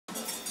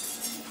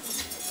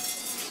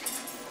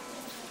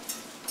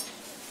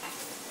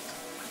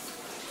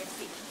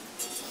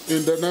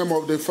In the name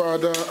of the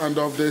Father, and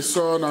of the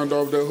Son, and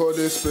of the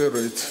Holy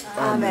Spirit.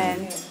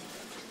 Amen.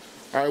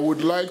 I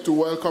would like to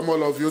welcome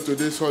all of you to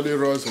this Holy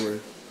Rosary,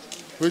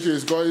 which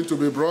is going to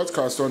be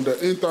broadcast on the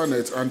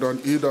internet and on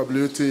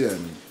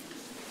EWTN.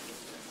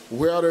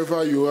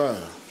 Wherever you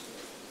are,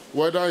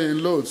 whether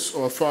in Lourdes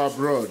or far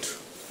abroad,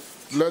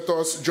 let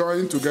us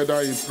join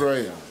together in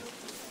prayer.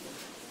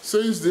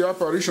 Since the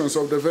apparitions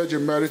of the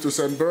Virgin Mary to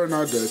St.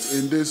 Bernadette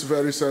in this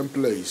very same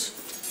place,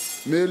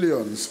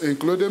 millions,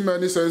 including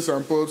many saints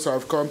and popes,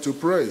 have come to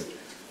pray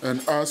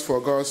and ask for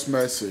God's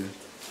mercy.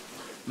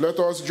 Let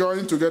us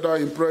join together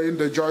in praying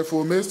the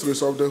joyful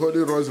mysteries of the Holy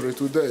Rosary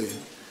today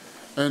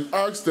and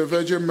ask the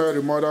Virgin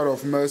Mary, Mother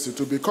of Mercy,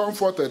 to be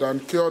comforted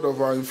and cured of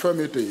our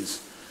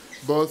infirmities,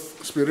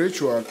 both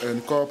spiritual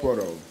and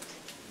corporal.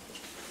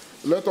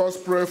 Let us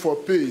pray for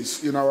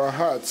peace in our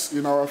hearts,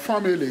 in our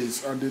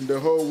families, and in the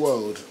whole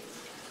world.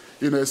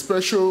 In a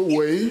special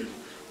way,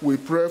 we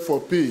pray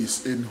for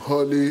peace in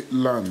Holy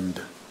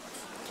Land.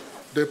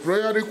 The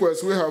prayer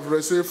requests we have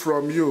received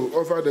from you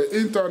over the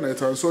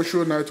internet and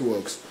social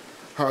networks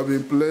have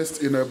been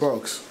placed in a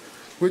box,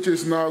 which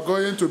is now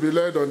going to be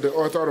laid on the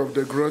altar of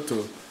the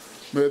grotto.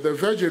 May the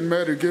Virgin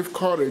Mary give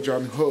courage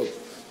and hope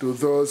to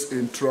those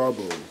in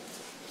trouble.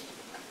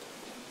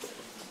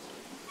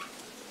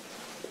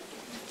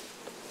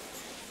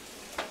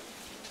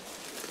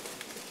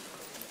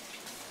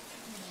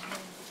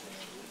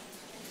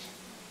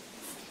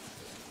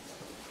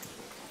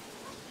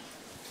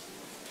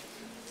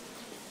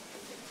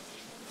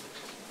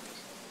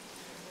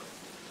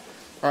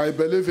 I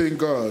believe in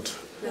God,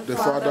 the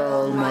Father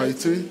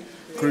Almighty,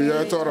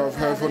 creator of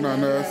heaven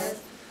and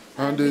earth,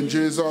 and in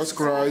Jesus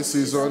Christ,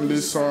 his only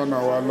Son,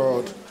 our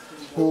Lord,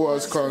 who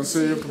was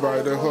conceived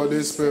by the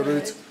Holy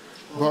Spirit,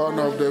 born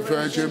of the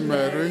Virgin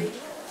Mary,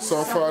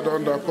 suffered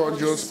under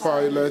Pontius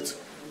Pilate,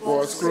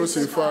 was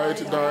crucified,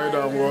 died,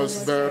 and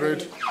was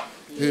buried.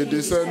 He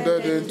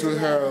descended into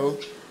hell.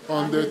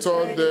 On the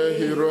third day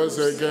he rose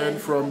again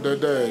from the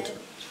dead.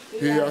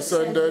 He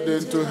ascended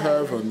into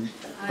heaven,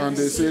 and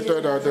is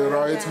seated at the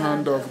right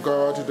hand of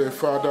God, the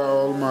Father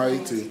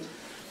Almighty.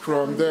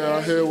 From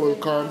there he will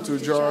come to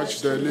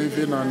judge the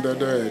living and the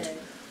dead.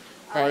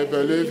 I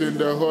believe in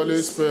the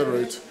Holy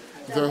Spirit,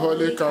 the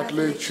Holy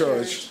Catholic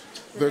Church,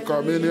 the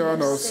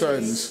communion of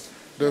saints,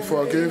 the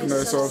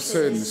forgiveness of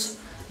sins,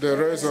 the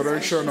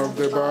resurrection of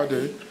the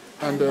body,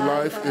 and the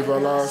life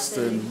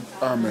everlasting.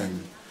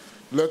 Amen.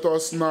 Let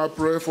us now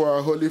pray for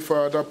our Holy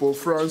Father, Pope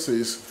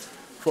Francis,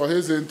 for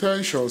his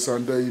intentions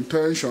and the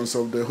intentions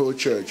of the whole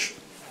Church.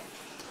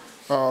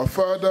 Our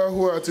Father,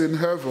 who art in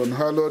heaven,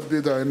 hallowed be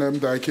thy name,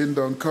 thy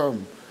kingdom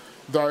come.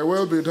 Thy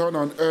will be done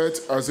on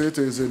earth as it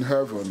is in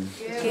heaven.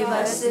 Give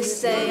us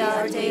this day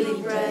our daily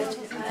bread,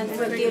 and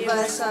forgive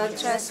us our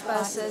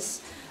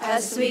trespasses,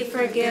 as we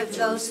forgive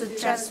those who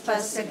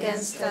trespass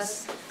against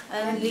us.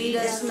 And lead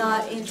us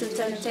not into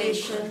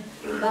temptation,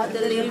 but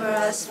deliver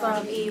us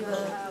from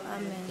evil.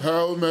 Amen.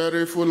 Hail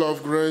Mary, full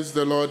of grace,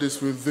 the Lord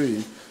is with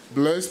thee.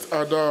 Blessed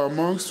art thou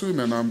amongst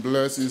women, and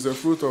blessed is the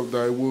fruit of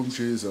thy womb,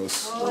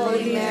 Jesus.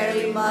 Holy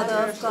Mary,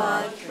 Mother of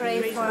God,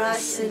 pray for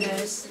us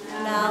sinners,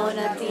 now and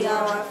at the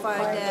hour of our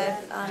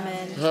death.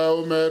 Amen.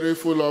 Hail Mary,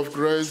 full of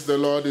grace, the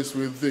Lord is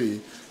with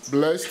thee.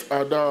 Blessed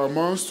art thou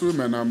amongst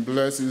women, and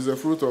blessed is the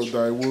fruit of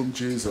thy womb,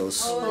 Jesus.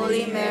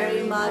 Holy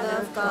Mary, Mother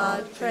of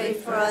God, pray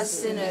for us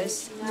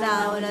sinners,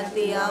 now and at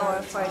the hour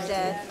of our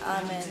death.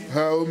 Amen.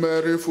 Hail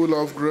Mary, full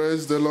of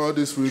grace, the Lord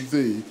is with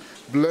thee.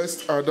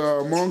 Blessed art thou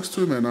amongst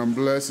women, and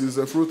blessed is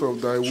the fruit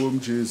of thy womb,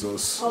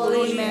 Jesus.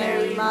 Holy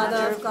Mary,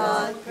 Mother of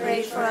God,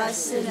 pray for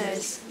us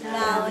sinners,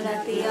 now and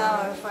at the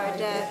hour of our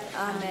death.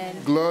 Amen.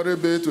 Glory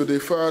be to the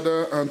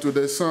Father, and to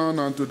the Son,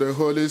 and to the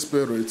Holy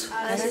Spirit.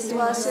 As it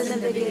was in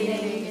the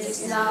beginning,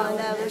 is now, and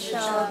ever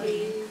shall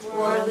be,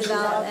 world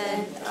without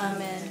end.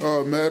 Amen.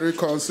 O Mary,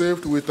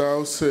 conceived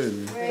without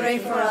sin. Pray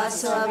for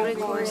us who have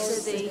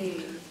recourse to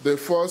thee. The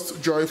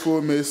first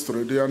joyful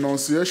mystery, the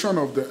Annunciation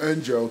of the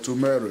angel to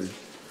Mary.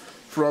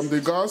 From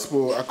the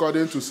Gospel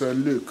according to St.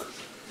 Luke,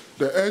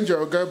 the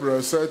angel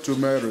Gabriel said to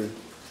Mary,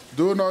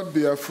 "Do not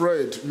be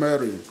afraid,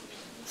 Mary,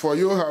 for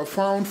you have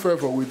found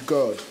favor with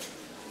God.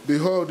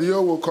 Behold,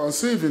 you will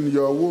conceive in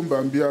your womb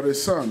and bear a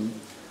son,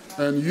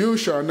 and you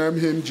shall name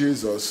him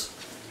Jesus."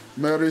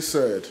 Mary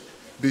said,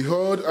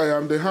 "Behold, I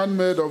am the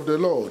handmaid of the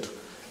Lord.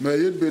 May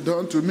it be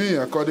done to me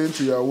according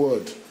to your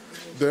word."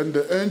 Then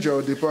the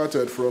angel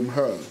departed from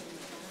her.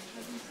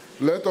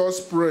 Let us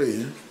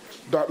pray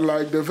that,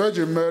 like the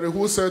Virgin Mary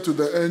who said to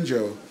the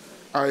angel,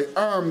 "I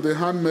am the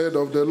handmaid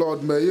of the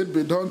Lord, may it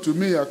be done to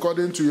me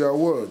according to your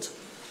word,"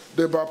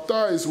 the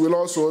baptized will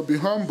also be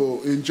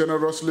humble in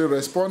generously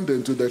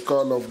responding to the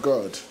call of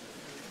God.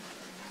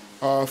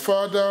 Our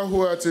Father, who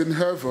art in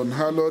heaven,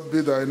 hallowed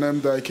be thy name,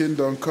 thy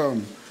kingdom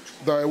come.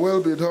 Thy will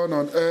be done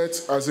on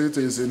earth as it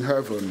is in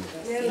heaven.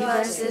 Give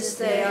us this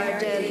day our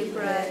daily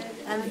bread,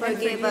 and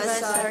forgive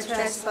us our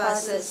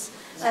trespasses,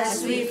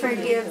 as we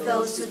forgive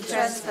those who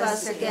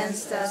trespass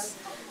against us.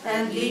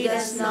 And lead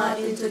us not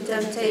into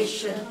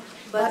temptation,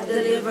 but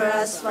deliver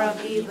us from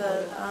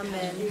evil.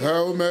 Amen.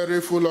 Hail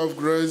Mary, full of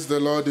grace, the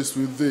Lord is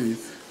with thee.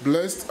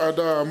 Blessed art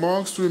thou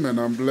amongst women,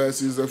 and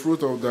blessed is the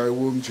fruit of thy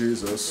womb,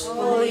 Jesus.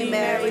 Holy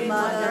Mary,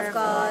 Mother of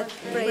God,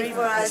 pray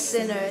for us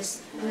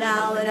sinners,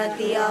 now and at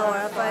the hour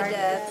of our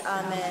death.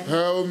 Amen.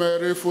 Hail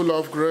Mary, full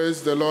of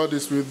grace, the Lord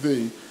is with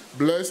thee.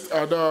 Blessed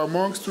art thou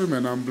amongst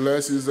women, and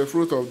blessed is the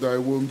fruit of thy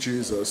womb,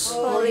 Jesus.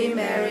 Holy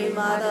Mary,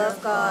 Mother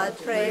of God,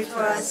 pray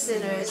for us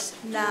sinners,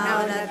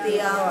 now and at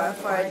the hour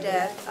of our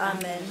death.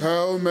 Amen.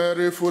 Hail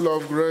Mary, full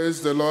of grace,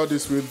 the Lord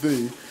is with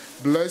thee.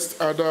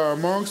 Blessed art thou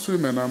amongst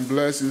women, and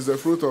blessed is the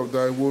fruit of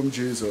thy womb,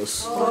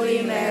 Jesus.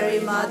 Holy Mary,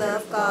 Mother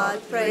of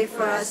God, pray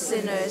for us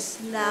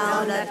sinners,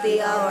 now and at the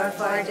hour of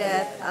our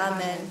death.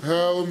 Amen.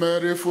 Hail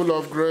Mary, full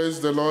of grace,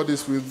 the Lord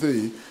is with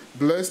thee.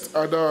 Blessed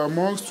art thou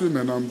amongst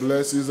women, and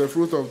blessed is the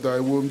fruit of thy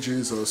womb,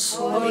 Jesus.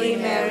 Holy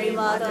Mary,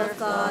 Mother of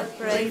God,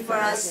 pray for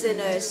us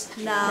sinners,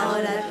 now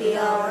and at the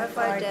hour of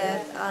our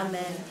death.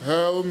 Amen.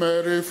 Hail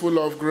Mary, full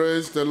of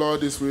grace, the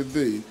Lord is with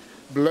thee.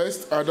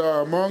 Blessed art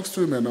thou amongst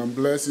women, and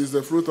blessed is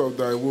the fruit of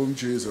thy womb,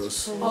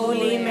 Jesus.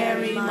 Holy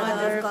Mary,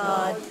 Mother of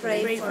God,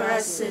 pray for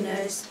us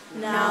sinners,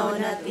 now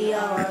and at the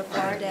hour of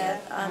our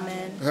death.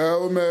 Amen.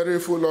 Hail Mary,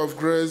 full of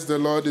grace, the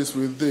Lord is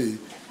with thee.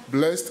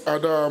 Blessed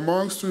art thou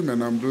amongst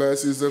women, and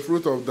blessed is the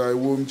fruit of thy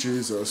womb,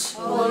 Jesus.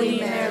 Holy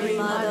Mary,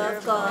 Mother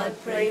of God,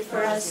 pray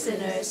for us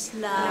sinners,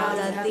 now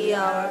and at the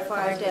hour of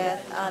our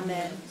death.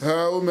 Amen.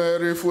 Hail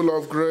Mary, full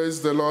of grace,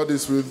 the Lord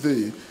is with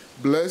thee.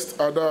 Blessed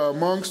art thou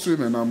amongst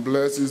women, and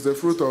blessed is the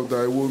fruit of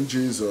thy womb,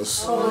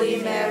 Jesus. Holy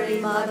Mary,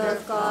 Mother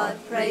of God,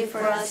 pray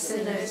for us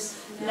sinners,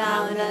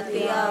 now and at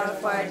the hour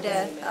of our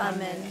death.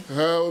 Amen.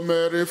 Hail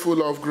Mary,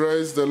 full of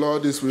grace, the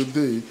Lord is with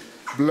thee.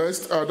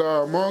 Blessed art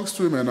thou amongst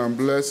women, and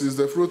blessed is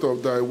the fruit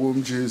of thy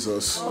womb,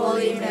 Jesus.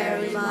 Holy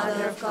Mary,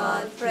 Mother of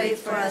God, pray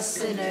for us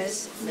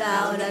sinners,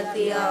 now and at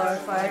the hour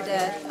of our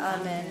death.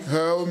 Amen.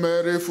 Hail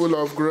Mary, full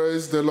of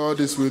grace, the Lord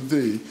is with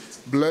thee.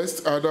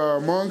 Blessed art thou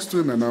amongst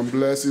women, and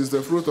blessed is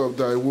the fruit of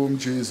thy womb,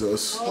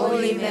 Jesus.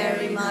 Holy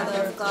Mary,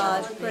 Mother of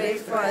God, pray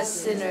for us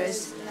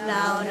sinners,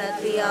 now and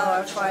at the hour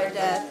of our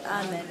death.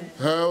 Amen.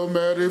 Hail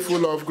Mary,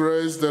 full of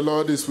grace, the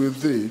Lord is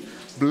with thee.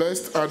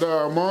 Blessed art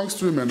thou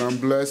amongst women, and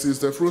blessed is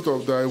the fruit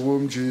of thy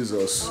womb,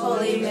 Jesus.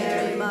 Holy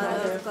Mary,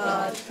 Mother of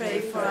God,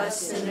 pray for us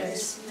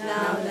sinners,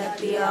 now and at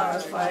the hour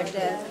of our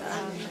death.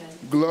 Amen.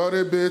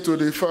 Glory be to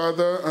the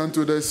Father, and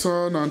to the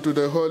Son, and to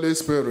the Holy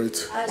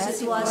Spirit.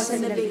 As it was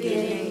in the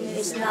beginning,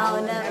 is now,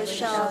 and ever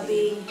shall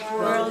be,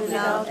 world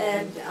without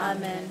end.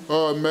 Amen.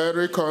 O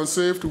Mary,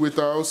 conceived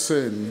without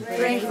sin.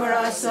 Pray for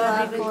us who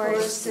have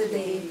recourse to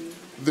thee.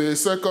 The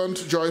second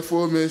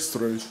joyful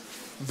mystery,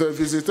 the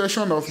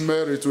visitation of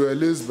Mary to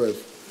Elizabeth.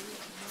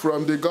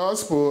 From the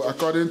Gospel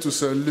according to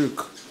St.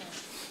 Luke.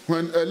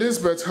 When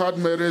Elizabeth heard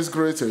Mary's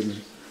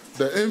greeting,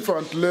 the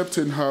infant leapt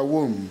in her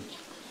womb.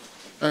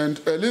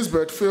 And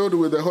Elizabeth, filled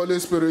with the Holy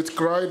Spirit,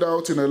 cried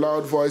out in a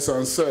loud voice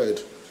and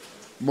said,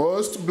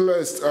 Most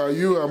blessed are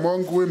you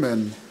among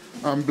women,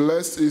 and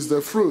blessed is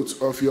the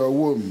fruit of your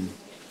womb.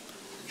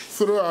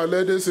 Through Our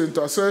Lady's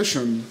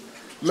intercession,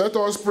 let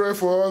us pray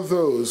for all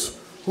those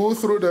who,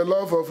 through the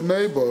love of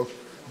neighbor,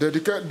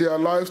 dedicate their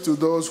lives to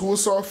those who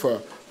suffer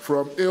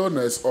from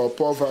illness or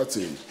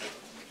poverty.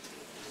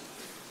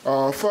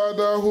 Our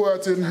Father, who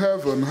art in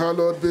heaven,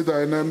 hallowed be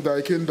thy name,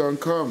 thy kingdom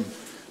come.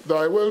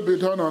 Thy will be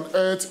done on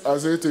earth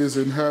as it is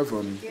in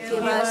heaven.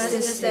 Give us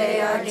this day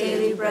our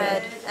daily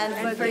bread,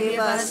 and forgive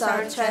us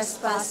our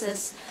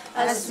trespasses,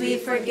 as we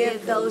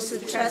forgive those who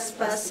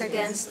trespass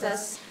against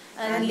us.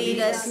 And lead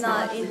us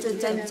not into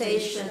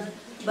temptation,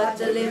 but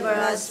deliver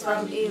us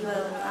from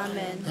evil.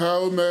 Amen.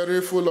 Hail Mary,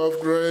 full of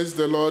grace,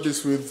 the Lord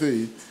is with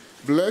thee.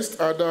 Blessed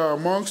art thou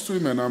amongst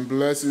women, and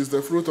blessed is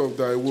the fruit of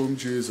thy womb,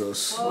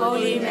 Jesus.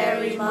 Holy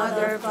Mary,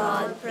 Mother of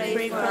God,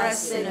 pray for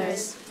us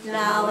sinners,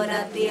 now and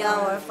at the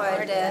hour of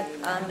our death.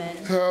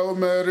 Amen. Hail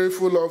Mary,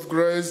 full of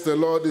grace, the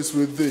Lord is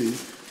with thee.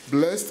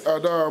 Blessed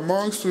art thou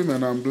amongst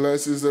women, and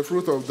blessed is the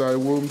fruit of thy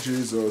womb,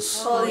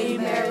 Jesus. Holy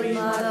Mary,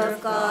 Mother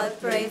of God,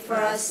 pray for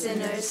us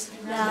sinners,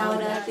 now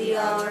and at the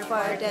hour of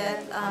our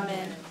death.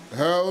 Amen.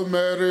 Hail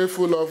Mary,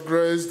 full of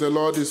grace, the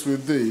Lord is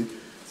with thee.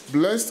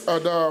 Blessed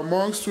art thou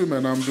amongst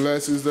women, and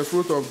blessed is the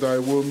fruit of thy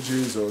womb,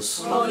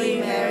 Jesus. Holy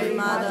Mary,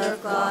 Mother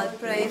of God,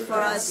 pray for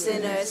us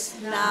sinners,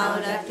 now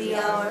and at the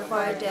hour of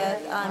our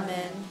death.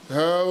 Amen.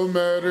 Hail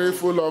Mary,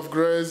 full of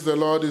grace, the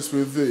Lord is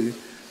with thee.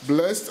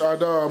 Blessed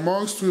art thou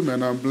amongst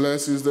women, and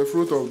blessed is the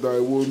fruit of thy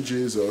womb,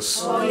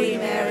 Jesus. Holy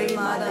Mary,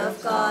 Mother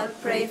of God,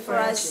 pray for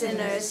us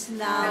sinners,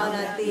 now and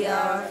at the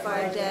hour of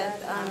our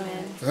death.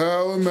 Amen.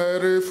 Hail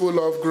Mary, full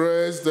of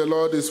grace, the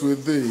Lord is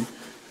with thee.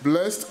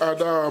 Blessed art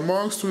thou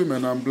amongst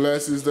women, and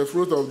blessed is the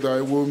fruit of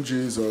thy womb,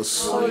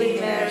 Jesus. Holy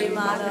Mary,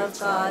 Mother of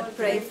God,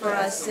 pray for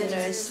us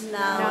sinners,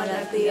 now and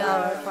at the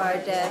hour of our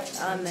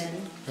death.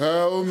 Amen.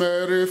 Hail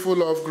Mary,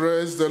 full of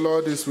grace, the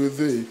Lord is with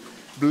thee.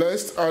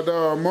 Blessed art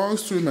thou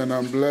amongst women,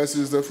 and blessed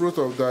is the fruit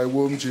of thy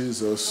womb,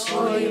 Jesus.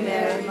 Holy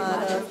Mary,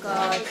 Mother of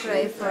God,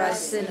 pray for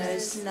us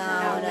sinners,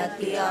 now and at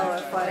the hour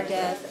of our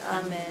death.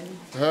 Amen.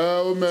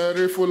 Hail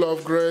Mary, full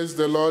of grace,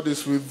 the Lord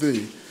is with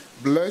thee.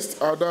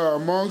 Blessed art thou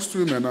amongst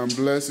women, and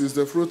blessed is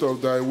the fruit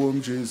of thy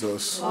womb,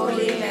 Jesus.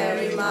 Holy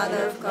Mary,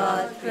 Mother of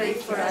God, pray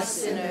for us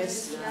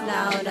sinners,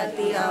 now and at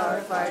the hour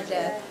of our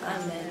death.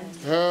 Amen.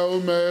 Hail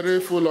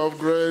Mary, full of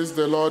grace,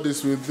 the Lord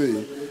is with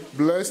thee.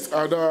 Blessed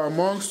art thou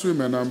amongst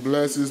women, and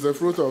blessed is the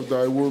fruit of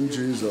thy womb,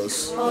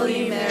 Jesus.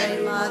 Holy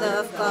Mary,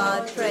 Mother of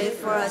God, pray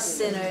for us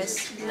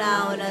sinners,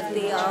 now and at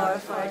the hour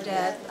of our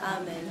death.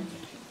 Amen.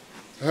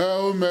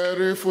 Hail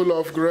Mary, full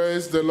of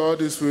grace, the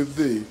Lord is with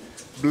thee.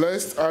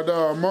 Blessed art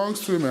thou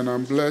amongst women,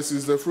 and blessed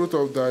is the fruit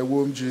of thy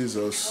womb,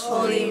 Jesus.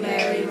 Holy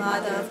Mary,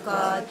 Mother of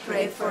God,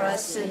 pray for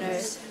us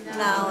sinners,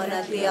 now and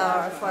at the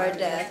hour of our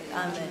death.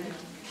 Amen.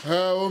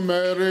 Hail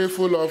Mary,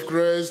 full of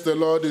grace, the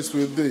Lord is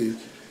with thee.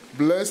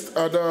 Blessed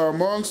art thou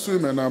amongst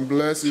women, and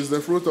blessed is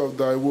the fruit of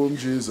thy womb,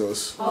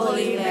 Jesus.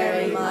 Holy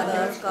Mary,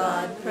 Mother of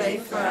God, pray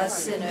for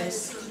us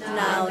sinners,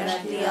 now and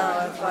at the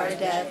hour of our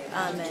death.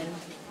 Amen.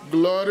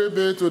 Glory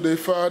be to the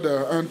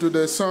Father, and to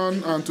the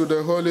Son, and to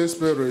the Holy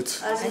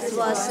Spirit. As it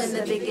was in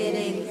the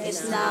beginning,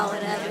 is now,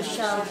 and ever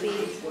shall be,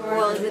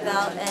 world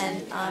without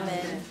end.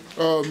 Amen.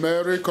 O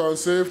Mary,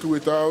 conceived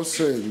without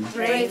sin.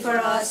 Pray for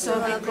us who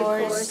have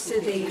recourse to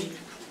thee.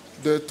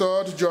 The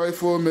third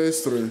joyful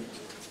mystery,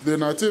 the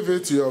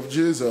Nativity of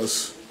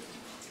Jesus.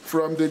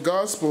 From the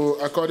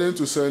Gospel according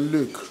to St.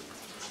 Luke.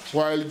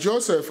 While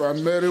Joseph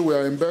and Mary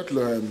were in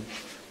Bethlehem,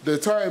 the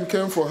time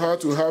came for her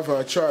to have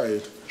her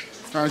child,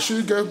 and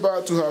she gave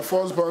birth to her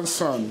firstborn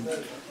son.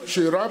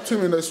 She wrapped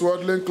him in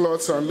swaddling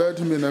cloths and laid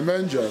him in a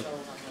manger,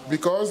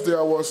 because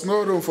there was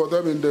no room for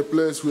them in the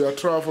place where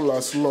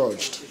travelers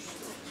lodged.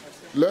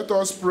 Let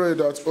us pray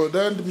that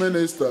ordained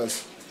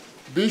ministers,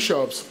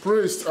 bishops,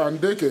 priests, and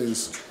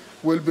deacons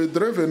will be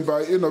driven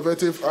by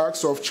innovative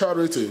acts of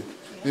charity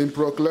in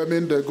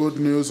proclaiming the good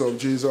news of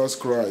Jesus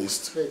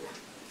Christ.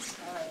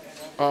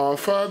 Our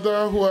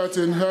Father, who art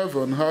in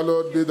heaven,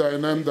 hallowed be thy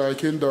name, thy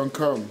kingdom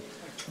come.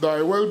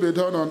 Thy will be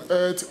done on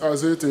earth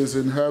as it is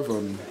in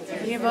heaven.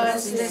 Give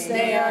us this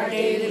day our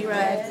daily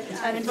bread,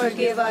 and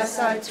forgive us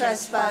our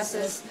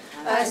trespasses,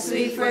 as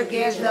we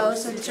forgive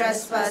those who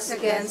trespass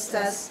against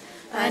us.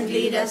 And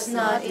lead us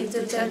not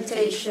into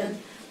temptation,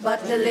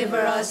 but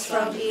deliver us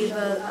from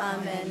evil.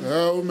 Amen.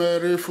 Hail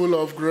Mary, full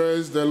of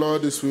grace, the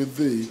Lord is with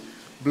thee.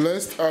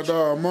 Blessed art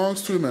thou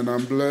amongst women,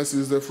 and blessed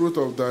is the fruit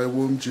of thy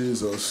womb,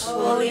 Jesus.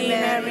 Holy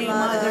Mary,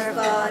 Mother of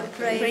God,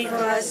 pray for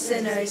us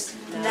sinners,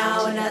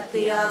 now and at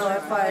the hour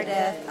of our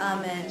death.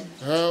 Amen.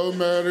 Hail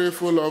Mary,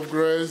 full of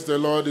grace, the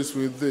Lord is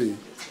with thee.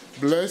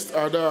 Blessed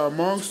art thou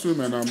amongst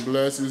women, and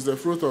blessed is the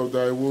fruit of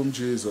thy womb,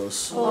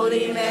 Jesus.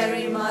 Holy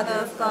Mary,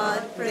 Mother of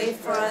God, pray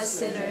for us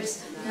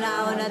sinners,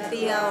 now and at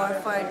the hour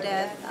of our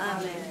death.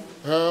 Amen.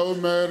 Hail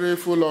Mary,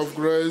 full of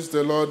grace,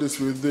 the Lord is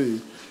with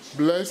thee.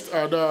 Blessed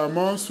art thou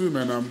amongst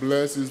women, and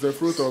blessed is the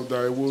fruit of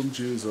thy womb,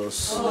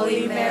 Jesus.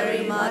 Holy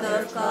Mary, Mother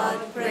of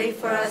God, pray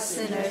for us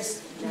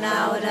sinners,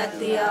 now and at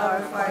the hour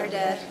of our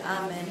death.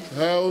 Amen.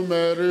 Hail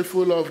Mary,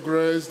 full of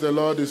grace, the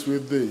Lord is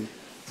with thee.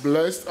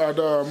 Blessed art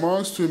thou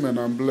amongst women,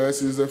 and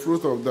blessed is the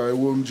fruit of thy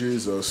womb,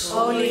 Jesus.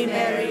 Holy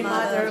Mary,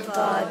 Mother of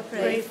God,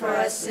 pray for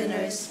us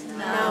sinners,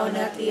 now and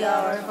at the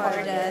hour of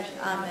our death.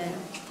 Amen.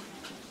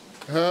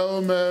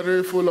 Hail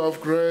Mary, full of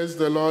grace,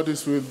 the Lord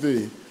is with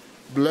thee.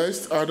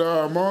 Blessed art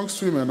thou amongst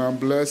women, and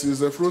blessed is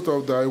the fruit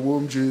of thy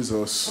womb,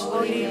 Jesus.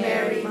 Holy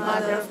Mary,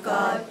 Mother of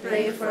God,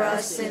 pray for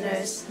us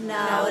sinners,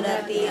 now and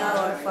at the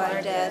hour of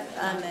our death.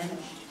 Amen.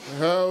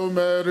 Hail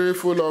Mary,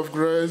 full of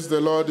grace, the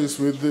Lord is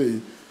with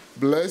thee.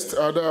 Blessed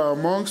art thou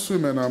amongst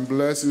women, and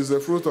blessed is the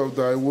fruit of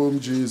thy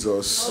womb,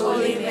 Jesus.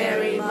 Holy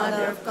Mary,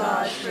 Mother of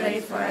God, pray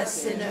for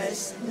us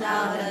sinners,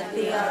 now and at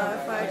the hour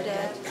of our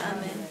death.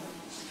 Amen.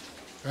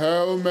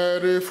 Hail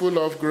Mary, full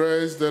of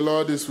grace, the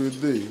Lord is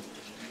with thee.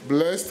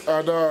 Blessed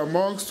art thou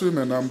amongst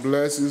women, and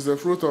blessed is the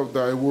fruit of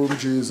thy womb,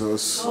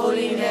 Jesus.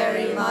 Holy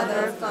Mary,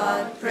 Mother of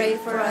God, pray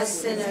for us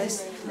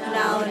sinners,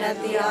 now and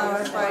at the hour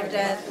of our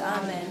death.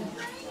 Amen.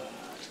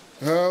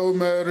 Hail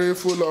Mary,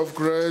 full of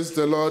grace,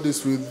 the Lord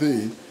is with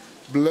thee.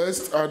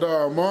 Blessed art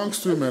thou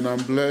amongst women,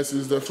 and blessed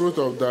is the fruit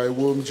of thy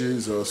womb,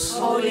 Jesus.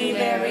 Holy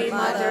Mary,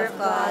 Mother of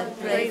God,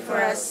 pray for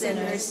us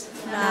sinners,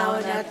 now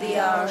and at the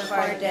hour of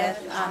our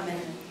death.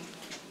 Amen.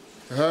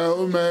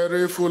 Hail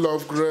Mary, full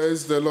of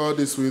grace, the Lord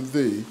is with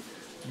thee.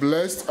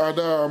 Blessed art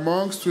thou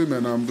amongst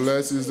women, and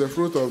blessed is the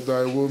fruit of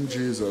thy womb,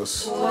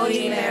 Jesus.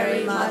 Holy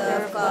Mary,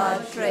 Mother of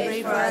God,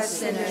 pray for us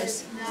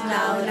sinners,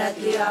 now and at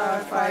the hour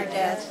of our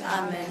death.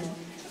 Amen.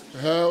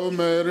 Hail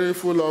Mary,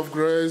 full of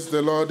grace,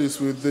 the Lord is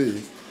with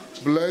thee.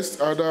 Blessed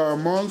art thou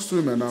amongst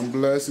women, and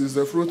blessed is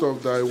the fruit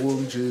of thy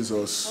womb,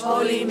 Jesus.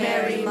 Holy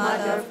Mary,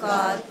 Mother of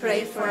God,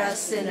 pray for us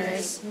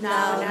sinners,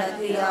 now and at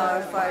the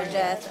hour of our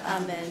death.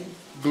 Amen.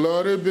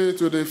 Glory be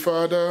to the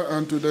Father,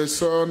 and to the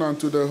Son, and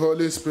to the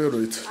Holy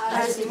Spirit.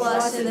 As it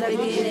was in the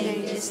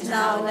beginning, is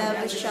now, and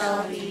ever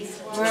shall be,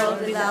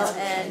 world without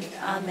end.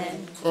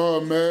 Amen.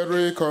 O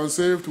Mary,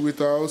 conceived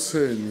without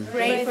sin.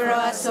 Pray for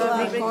us who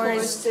have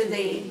recourse to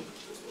thee.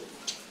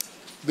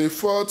 The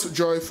fourth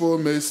joyful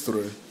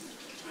mystery,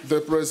 the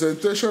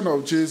presentation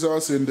of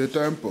Jesus in the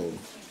temple.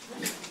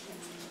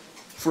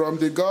 From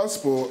the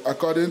Gospel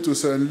according to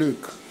St.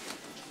 Luke.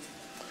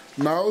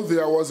 Now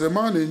there was a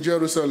man in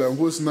Jerusalem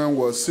whose name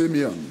was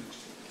Simeon.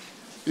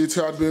 It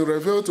had been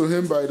revealed to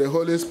him by the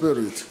Holy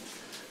Spirit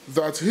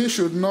that he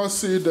should not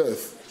see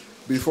death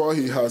before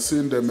he had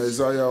seen the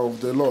Messiah of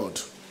the Lord.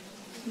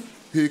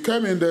 He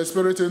came in the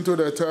Spirit into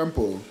the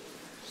temple,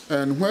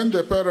 and when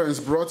the parents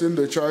brought in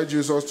the child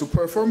Jesus to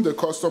perform the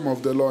custom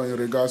of the law in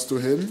regards to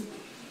him,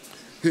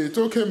 he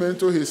took him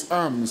into his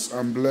arms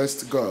and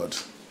blessed God.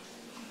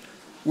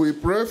 We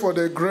pray for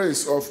the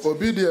grace of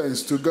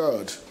obedience to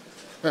God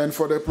and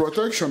for the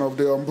protection of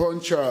the unborn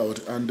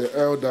child and the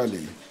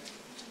elderly.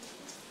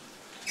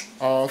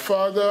 Our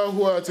Father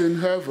who art in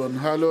heaven,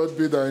 hallowed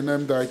be thy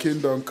name, thy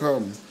kingdom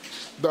come.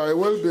 Thy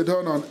will be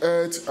done on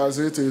earth as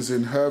it is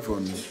in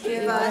heaven.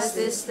 Give us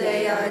this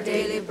day our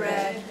daily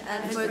bread,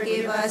 and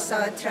forgive us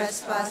our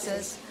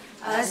trespasses,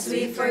 as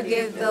we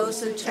forgive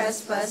those who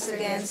trespass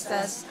against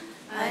us.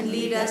 And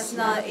lead us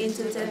not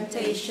into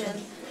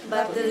temptation,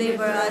 but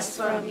deliver us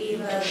from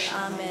evil.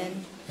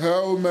 Amen.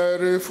 Hail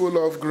Mary, full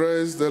of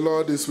grace, the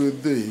Lord is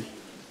with thee.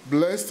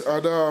 Blessed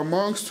art thou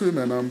amongst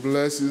women, and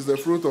blessed is the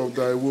fruit of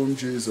thy womb,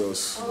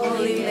 Jesus.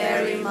 Holy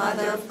Mary,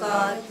 Mother of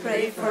God,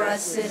 pray for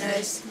us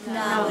sinners,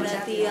 now and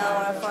at the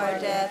hour of our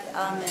death.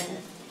 Amen.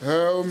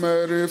 Hail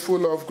Mary,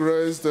 full of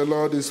grace, the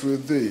Lord is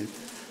with thee.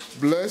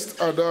 Blessed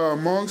art thou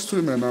amongst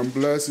women, and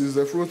blessed is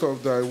the fruit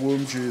of thy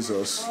womb,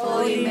 Jesus.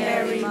 Holy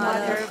Mary,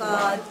 Mother of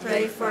God,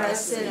 pray for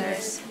us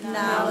sinners,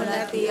 now and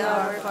at the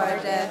hour of our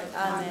death.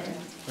 Amen.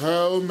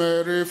 Hail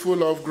Mary,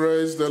 full of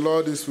grace, the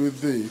Lord is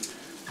with thee.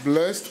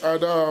 Blessed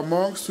art thou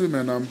amongst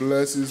women, and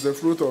blessed is the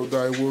fruit of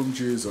thy womb,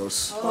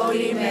 Jesus.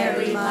 Holy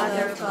Mary,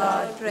 Mother of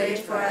God, pray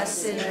for us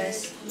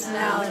sinners,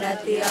 now and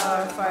at the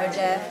hour of our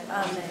death.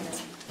 Amen.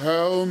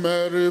 Hail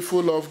Mary,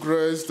 full of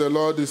grace, the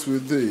Lord is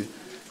with thee.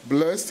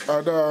 Blessed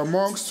art thou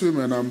amongst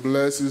women, and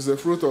blessed is the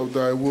fruit of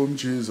thy womb,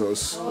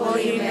 Jesus.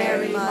 Holy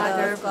Mary,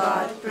 Mother of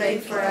God, pray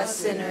for us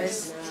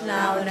sinners,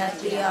 now and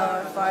at the hour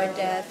of our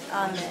death.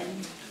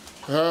 Amen.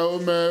 Hail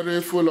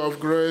Mary, full of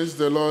grace,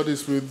 the Lord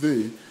is with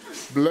thee.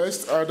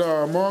 Blessed art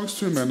thou amongst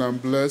women,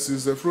 and blessed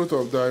is the fruit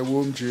of thy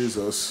womb,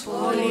 Jesus.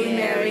 Holy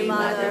Mary,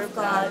 Mother of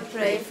God,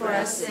 pray for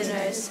us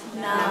sinners,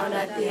 now and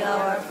at the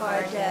hour of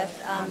our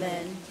death.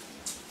 Amen.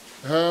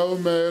 Hail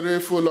Mary,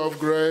 full of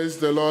grace,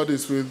 the Lord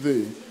is with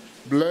thee.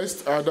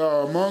 Blessed art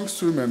thou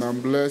amongst women,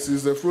 and blessed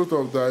is the fruit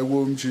of thy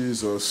womb,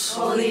 Jesus.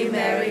 Holy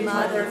Mary,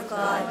 Mother of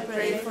God,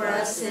 pray for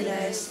us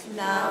sinners,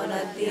 now and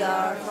at the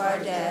hour of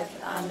our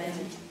death.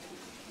 Amen.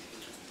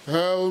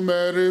 Hail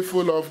Mary,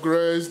 full of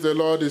grace, the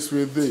Lord is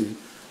with thee.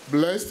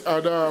 Blessed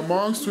art thou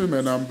amongst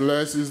women, and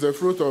blessed is the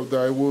fruit of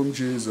thy womb,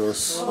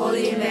 Jesus.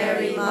 Holy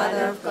Mary,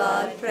 Mother of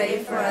God,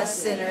 pray for us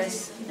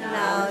sinners,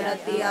 now and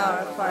at the hour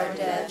of our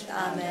death.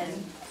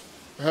 Amen.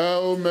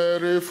 Hail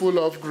Mary, full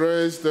of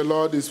grace, the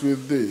Lord is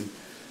with thee.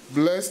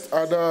 Blessed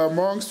art thou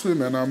amongst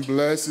women, and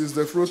blessed is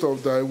the fruit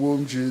of thy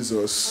womb,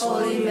 Jesus.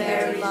 Holy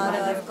Mary,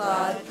 Mother of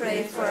God,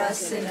 pray for us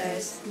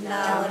sinners,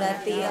 now and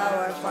at the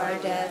hour of our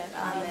death.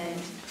 Amen.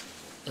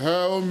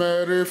 Hail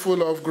Mary,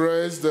 full of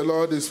grace, the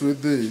Lord is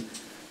with thee.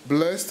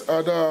 Blessed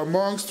art thou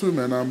amongst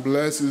women, and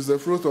blessed is the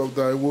fruit of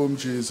thy womb,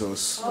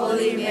 Jesus.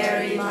 Holy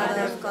Mary,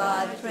 Mother of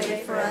God,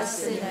 pray for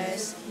us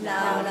sinners,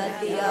 now and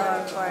at the hour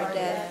of our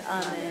death.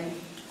 Amen.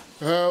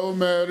 Hail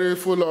Mary,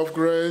 full of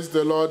grace,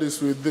 the Lord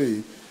is with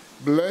thee.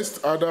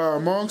 Blessed art thou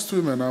amongst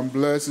women, and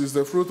blessed is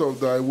the fruit of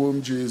thy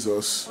womb,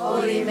 Jesus.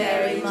 Holy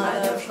Mary,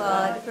 Mother of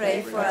God,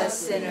 pray for us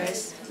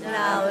sinners,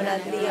 now and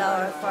at the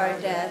hour of our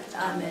death.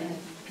 Amen.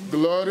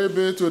 Glory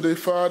be to the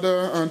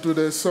Father, and to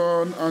the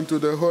Son, and to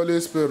the Holy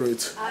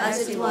Spirit.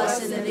 As it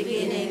was in the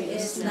beginning,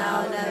 is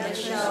now, and ever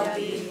shall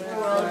be,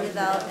 world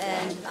without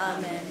end.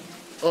 Amen.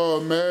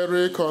 O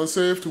Mary,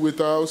 conceived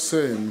without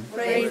sin.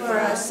 Pray for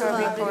us who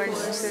have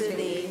recourse to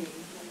thee.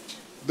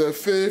 The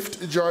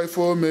fifth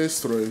joyful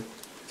mystery,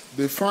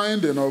 the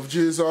finding of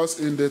Jesus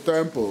in the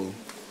temple.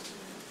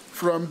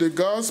 From the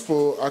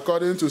Gospel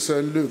according to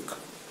St. Luke.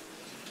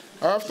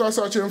 After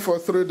searching for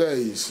 3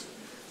 days,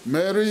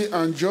 Mary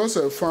and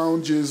Joseph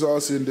found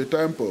Jesus in the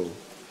temple,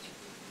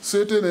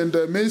 sitting in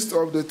the midst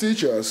of the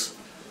teachers,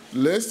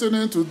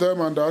 listening to them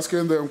and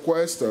asking them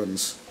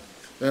questions.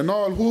 And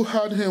all who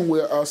heard him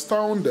were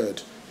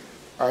astounded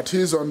at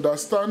his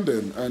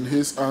understanding and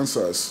his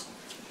answers.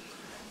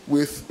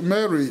 With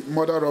Mary,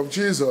 mother of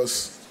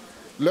Jesus,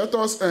 let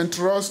us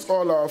entrust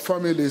all our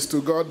families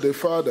to God the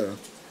Father,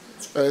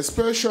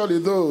 especially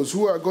those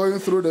who are going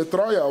through the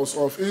trials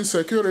of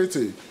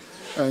insecurity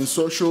and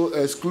social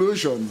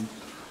exclusion,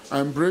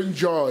 and bring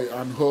joy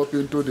and hope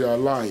into their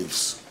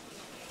lives.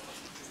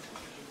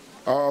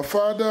 Our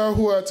Father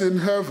who art in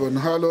heaven,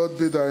 hallowed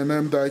be thy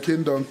name, thy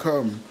kingdom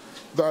come.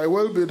 Thy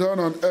will be done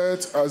on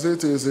earth as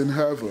it is in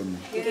heaven.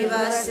 Give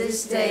us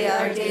this day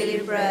our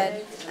daily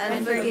bread,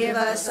 and forgive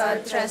us our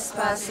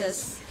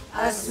trespasses,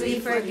 as we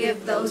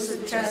forgive those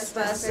who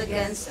trespass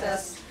against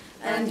us.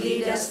 And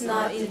lead us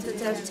not into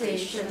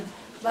temptation,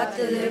 but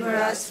deliver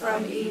us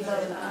from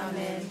evil.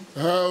 Amen.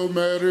 Hail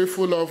Mary,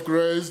 full of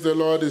grace, the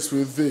Lord is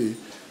with thee.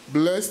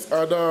 Blessed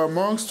art thou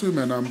amongst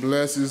women, and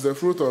blessed is the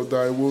fruit of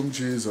thy womb,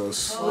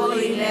 Jesus.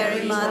 Holy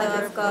Mary,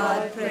 Mother of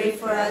God, pray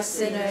for us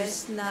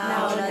sinners,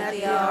 now and at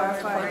the hour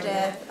of our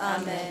death.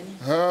 Amen.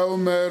 Hail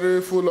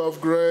Mary, full of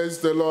grace,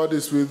 the Lord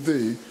is with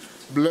thee.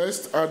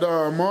 Blessed art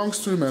thou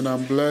amongst women,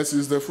 and blessed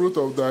is the fruit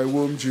of thy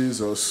womb,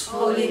 Jesus.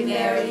 Holy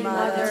Mary,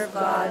 Mother of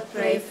God,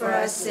 pray for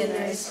us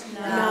sinners,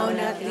 now and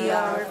at the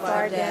hour of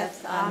our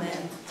death.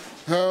 Amen.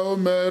 Hail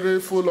Mary,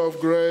 full of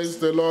grace,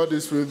 the Lord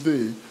is with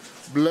thee.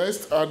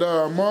 Blessed art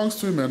thou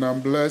amongst women,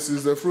 and blessed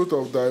is the fruit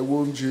of thy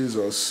womb,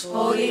 Jesus.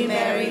 Holy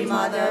Mary,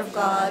 Mother of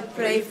God,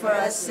 pray for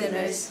us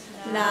sinners,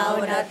 now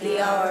and at the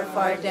hour of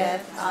our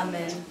death.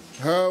 Amen.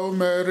 Hail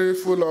Mary,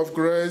 full of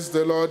grace,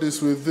 the Lord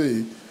is with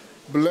thee.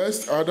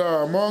 Blessed art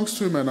thou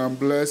amongst women, and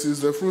blessed is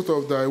the fruit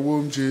of thy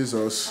womb,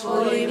 Jesus.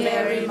 Holy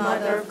Mary,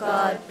 Mother of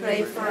God,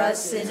 pray for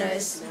us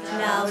sinners,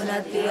 now and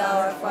at the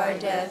hour of our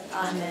death.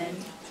 Amen.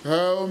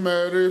 Hail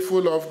Mary,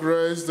 full of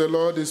grace, the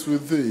Lord is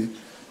with thee.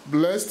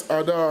 Blessed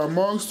art thou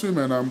amongst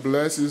women, and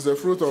blessed is the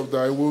fruit of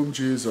thy womb,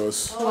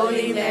 Jesus.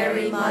 Holy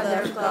Mary,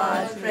 Mother of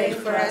God, pray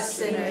for us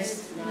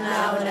sinners,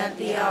 now and at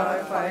the hour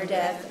of our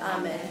death.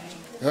 Amen.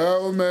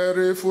 Hail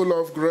Mary, full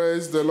of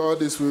grace, the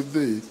Lord is with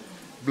thee.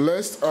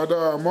 Blessed art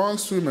thou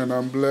amongst women,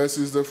 and blessed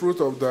is the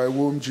fruit of thy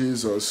womb,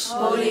 Jesus.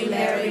 Holy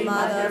Mary,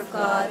 Mother of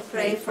God,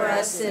 pray for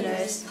us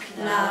sinners,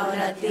 now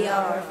and at the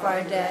hour of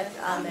our death.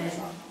 Amen.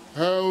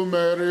 Hail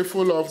Mary,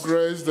 full of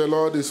grace, the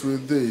Lord is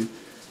with thee.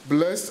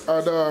 Blessed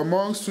art thou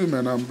amongst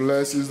women, and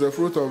blessed is the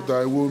fruit of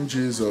thy womb,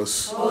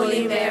 Jesus.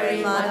 Holy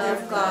Mary, Mother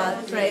of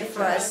God, pray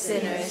for us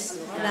sinners,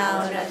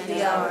 now and at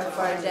the hour of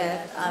our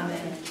death.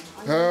 Amen.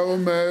 Hail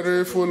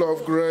Mary, full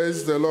of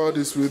grace, the Lord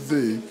is with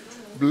thee.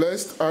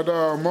 Blessed art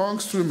thou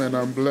amongst women,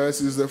 and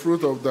blessed is the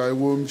fruit of thy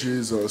womb,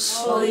 Jesus.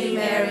 Holy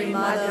Mary,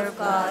 Mother of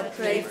God,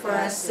 pray for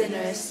us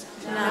sinners,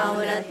 now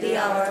and at the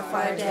hour of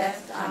our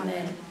death.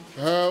 Amen.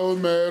 Hail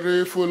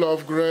Mary, full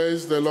of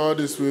grace, the Lord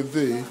is with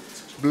thee.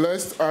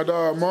 Blessed art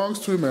thou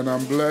amongst women,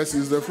 and blessed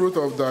is the fruit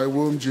of thy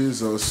womb,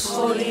 Jesus.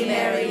 Holy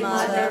Mary,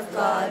 Mother of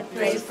God,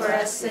 pray for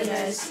us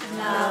sinners,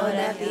 now and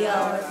at the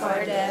hour of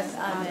our death.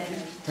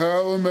 Amen.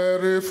 Hail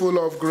Mary, full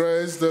of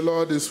grace, the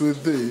Lord is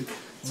with thee.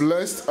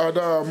 Blessed art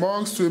thou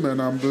amongst women,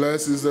 and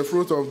blessed is the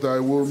fruit of thy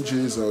womb,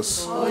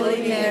 Jesus.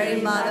 Holy Mary,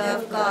 Mother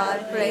of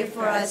God, pray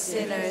for us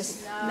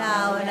sinners,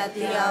 now and at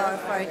the hour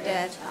of our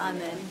death.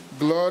 Amen.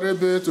 Glory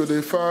be to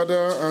the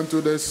Father, and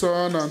to the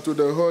Son, and to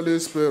the Holy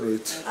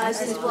Spirit.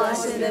 As it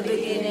was in the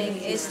beginning,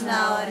 is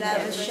now, and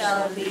ever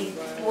shall be,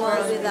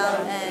 world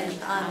without end.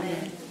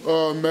 Amen.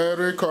 O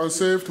Mary,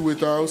 conceived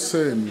without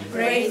sin.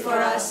 Pray for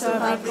us who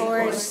have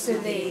recourse to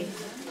thee.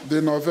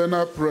 The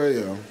Novena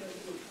Prayer.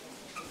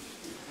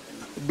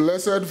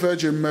 Blessed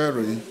Virgin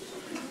Mary,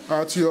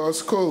 at your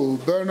school,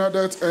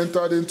 Bernadette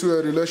entered into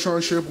a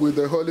relationship with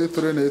the Holy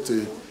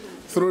Trinity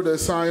through the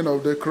sign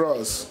of the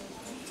cross.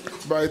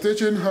 By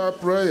teaching her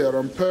prayer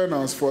and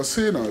penance for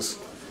sinners,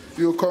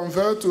 you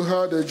conveyed to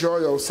her the joy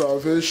of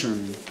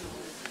salvation.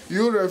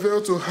 You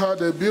revealed to her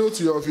the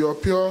beauty of your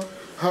pure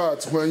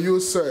heart when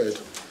you said,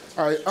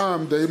 I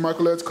am the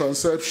Immaculate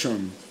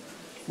Conception.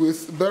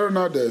 With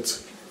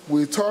Bernadette,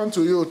 we turn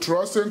to you,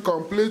 trusting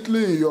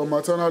completely in your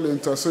maternal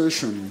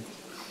intercession.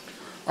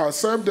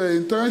 Accept the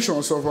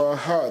intentions of our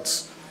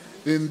hearts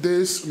in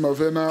this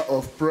novena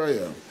of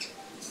prayer.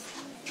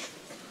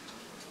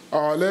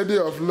 Our Lady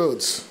of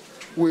Lourdes,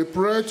 we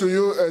pray to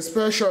you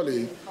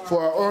especially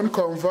for our own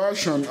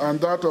conversion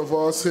and that of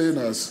all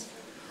sinners.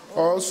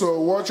 Also,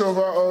 watch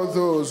over all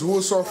those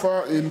who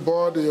suffer in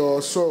body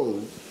or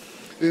soul,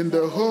 in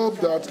the hope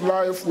that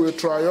life will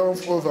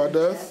triumph over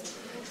death.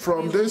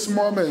 From this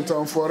moment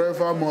and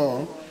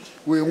forevermore,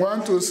 we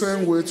want to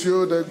sing with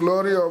you the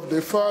glory of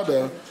the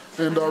Father,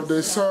 and of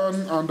the Son,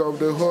 and of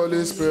the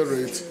Holy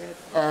Spirit.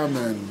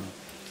 Amen.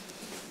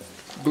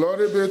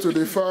 Glory be to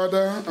the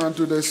Father, and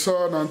to the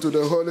Son, and to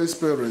the Holy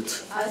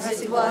Spirit.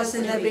 As it was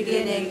in the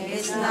beginning,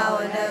 is now,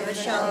 and ever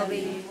shall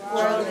be,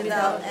 world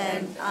without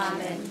end.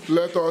 Amen.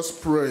 Let us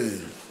pray.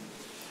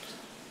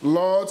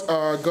 Lord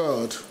our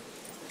God,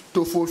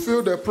 to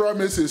fulfill the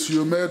promises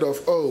you made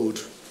of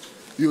old,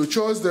 you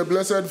chose the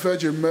Blessed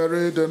Virgin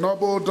Mary, the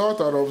noble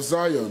daughter of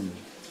Zion.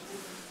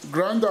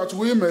 Grant that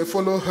we may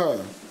follow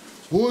her,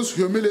 whose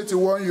humility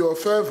won your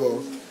favor,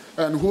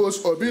 and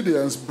whose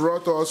obedience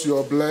brought us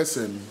your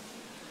blessing.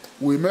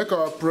 We make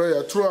our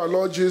prayer through our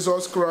Lord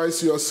Jesus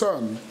Christ, your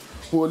Son,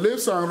 who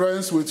lives and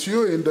reigns with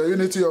you in the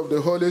unity of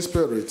the Holy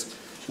Spirit,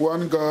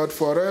 one God,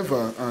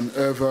 forever and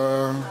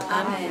ever.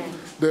 Amen.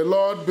 The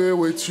Lord be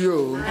with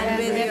you. And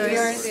with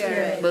your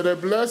spirit. May the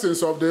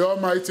blessings of the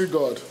Almighty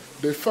God,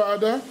 the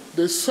Father,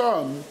 the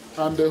Son,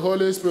 and the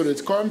Holy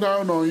Spirit come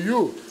down on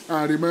you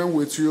and remain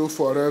with you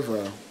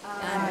forever.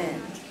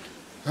 Amen.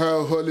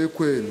 Hail, Holy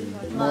Queen,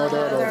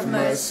 Mother of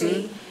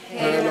mercy,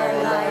 hail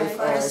our life,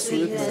 our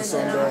sweetness,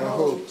 and our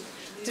hope.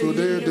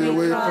 Today do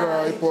we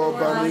cry, poor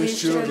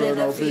banished children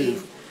of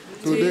Eve.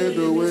 Today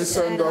do we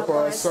send up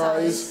our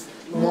sighs,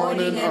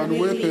 mourning and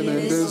weeping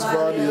in this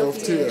valley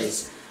of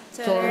tears.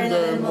 Turn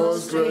then,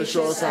 most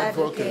gracious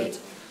Advocate,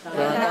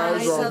 thine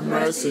eyes of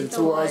mercy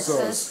towards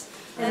us,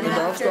 and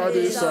after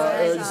this our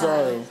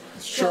exile,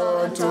 show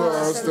unto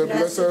us the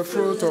blessed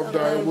fruit of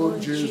thy womb,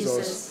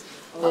 Jesus.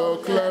 O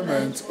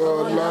clement,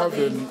 O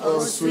loving,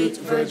 O sweet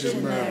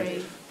Virgin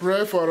Mary,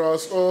 pray for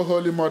us, O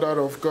Holy Mother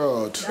of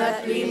God,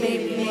 that we may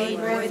be made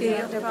worthy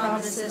of the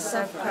promises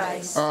of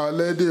Christ. Our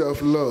Lady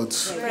of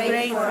Lourdes,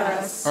 Pray for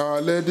us.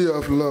 Our Lady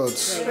of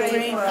Lourdes,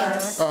 Pray for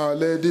us. Our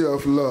Lady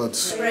of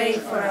Lourdes, Pray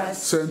for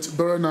us. Saint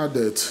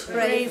Bernadette,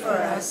 Pray for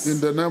us.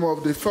 in the name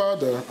of the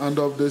Father, and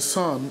of the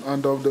Son,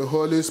 and of the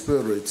Holy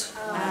Spirit.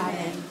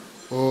 Amen.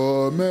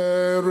 O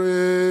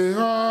Mary,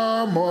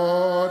 our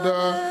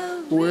Mother,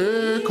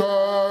 we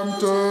come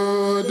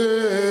to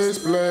this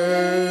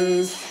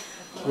place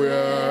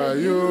where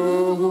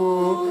you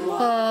who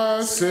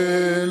are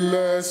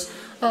sinless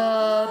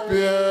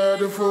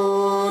appeared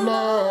full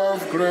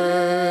of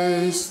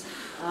grace.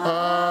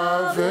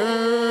 Ave,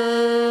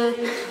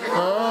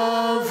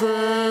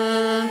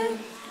 Ave,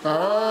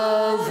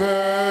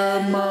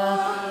 Ave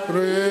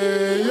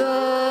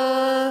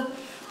Maria,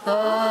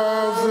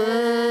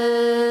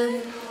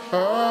 Ave,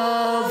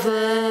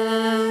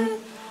 Ave,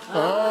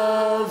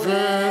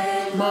 Ave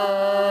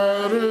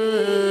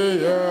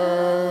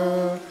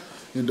Maria.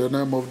 In the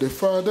name of the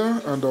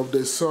Father, and of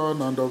the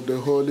Son, and of the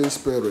Holy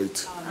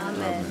Spirit.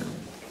 Amen.